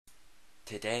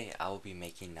Today I will be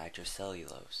making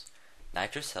nitrocellulose.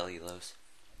 Nitrocellulose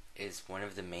is one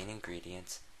of the main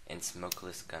ingredients in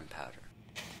smokeless gunpowder.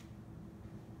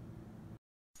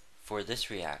 For this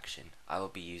reaction, I will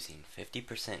be using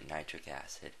 50% nitric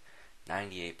acid,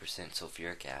 98%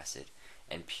 sulfuric acid,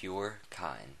 and pure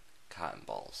cotton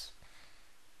balls.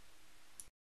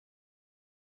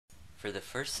 For the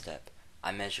first step,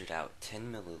 I measured out 10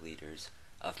 milliliters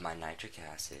of my nitric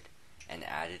acid and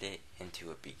added it into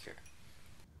a beaker.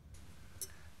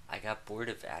 I got bored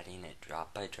of adding it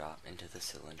drop by drop into the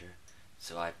cylinder,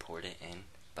 so I poured it in,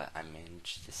 but I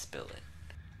managed to spill it.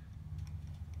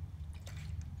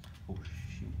 Oh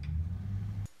shoot.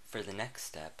 For the next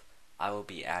step, I will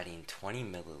be adding 20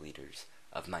 milliliters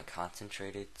of my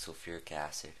concentrated sulfuric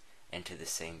acid into the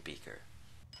same beaker.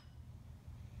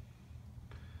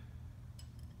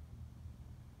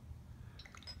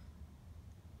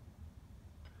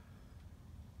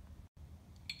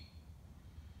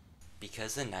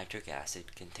 Because the nitric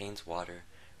acid contains water,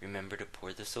 remember to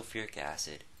pour the sulfuric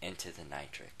acid into the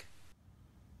nitric.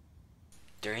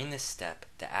 During this step,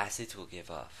 the acids will give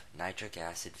off nitric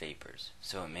acid vapors,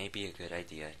 so it may be a good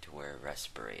idea to wear a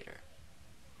respirator.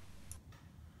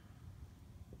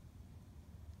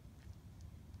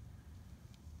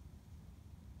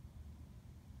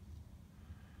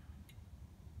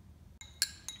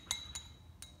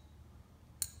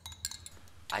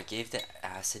 I gave the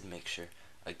acid mixture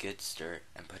a good stir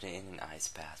and put it in an ice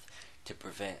bath to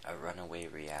prevent a runaway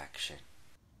reaction.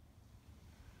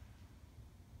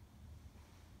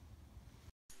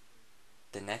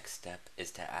 The next step is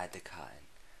to add the cotton.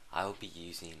 I will be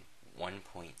using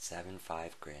 1.75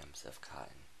 grams of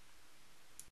cotton.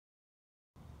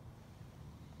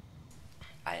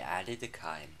 I added the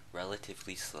cotton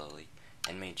relatively slowly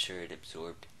and made sure it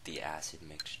absorbed the acid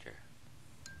mixture.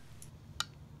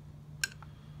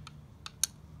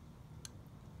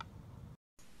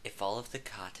 If all of the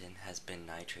cotton has been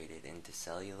nitrated into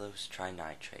cellulose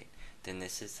trinitrate, then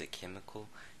this is the chemical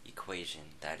equation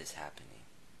that is happening.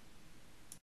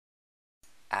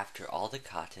 After all the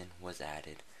cotton was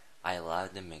added, I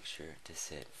allowed the mixture to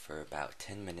sit for about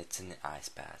 10 minutes in the ice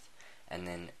bath, and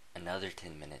then another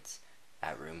 10 minutes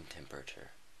at room temperature.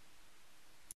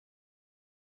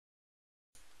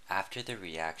 After the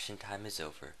reaction time is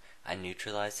over, I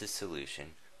neutralize the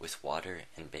solution with water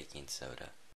and baking soda.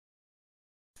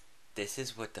 This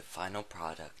is what the final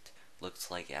product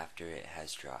looks like after it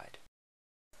has dried.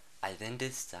 I then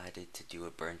decided to do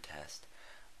a burn test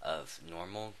of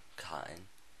normal cotton,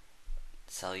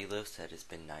 cellulose that has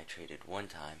been nitrated one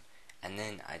time, and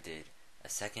then I did a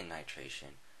second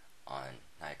nitration on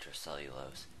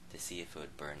nitrocellulose to see if it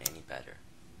would burn any better.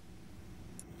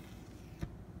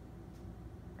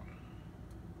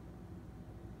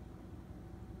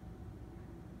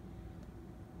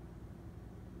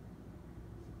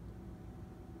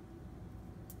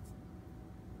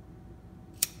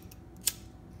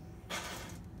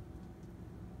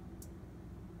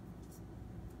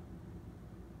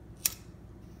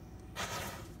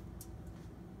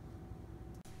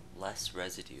 Less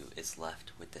residue is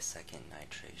left with the second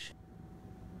nitration.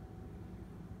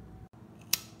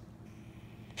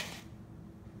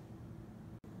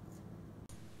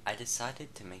 I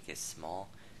decided to make a small,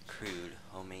 crude,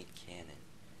 homemade cannon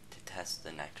to test the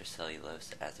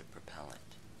nitrocellulose as a propellant.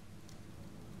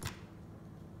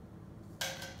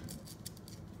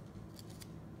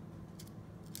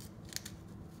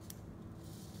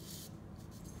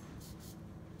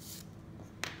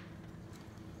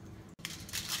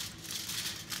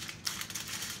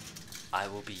 I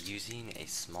will be using a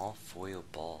small foil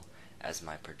ball as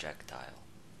my projectile.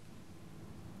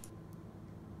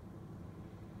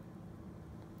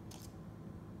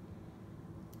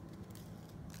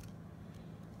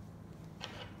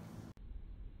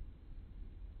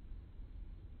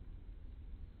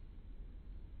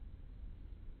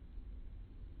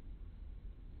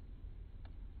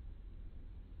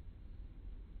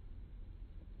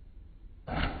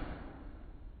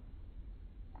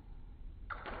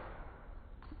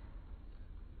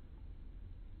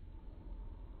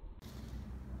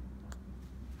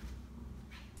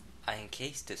 I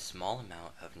encased a small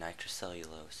amount of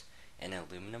nitrocellulose in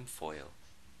aluminum foil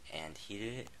and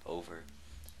heated it over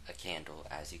a candle,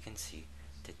 as you can see,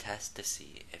 to test to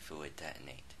see if it would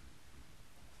detonate.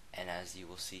 And as you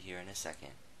will see here in a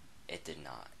second, it did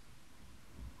not.